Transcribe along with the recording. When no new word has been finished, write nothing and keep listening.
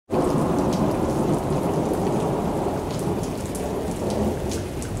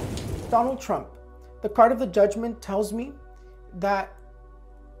Donald Trump, the card of the judgment tells me that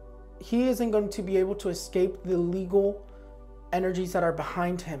he isn't going to be able to escape the legal energies that are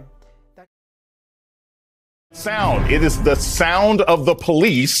behind him. Sound. It is the sound of the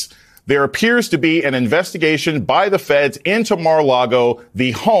police. There appears to be an investigation by the feds into Mar-a-Lago,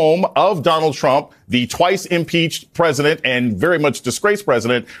 the home of Donald Trump, the twice impeached president and very much disgraced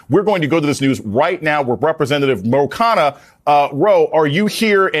president. We're going to go to this news right now with Representative Mokana. Ro, are you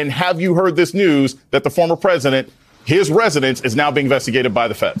here, and have you heard this news that the former president, his residence, is now being investigated by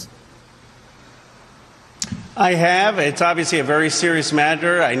the feds? I have. It's obviously a very serious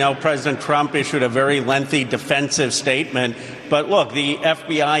matter. I know President Trump issued a very lengthy defensive statement. But look, the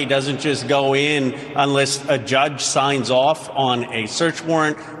FBI doesn't just go in unless a judge signs off on a search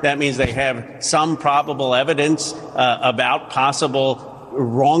warrant. That means they have some probable evidence about possible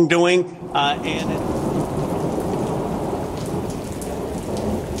wrongdoing. And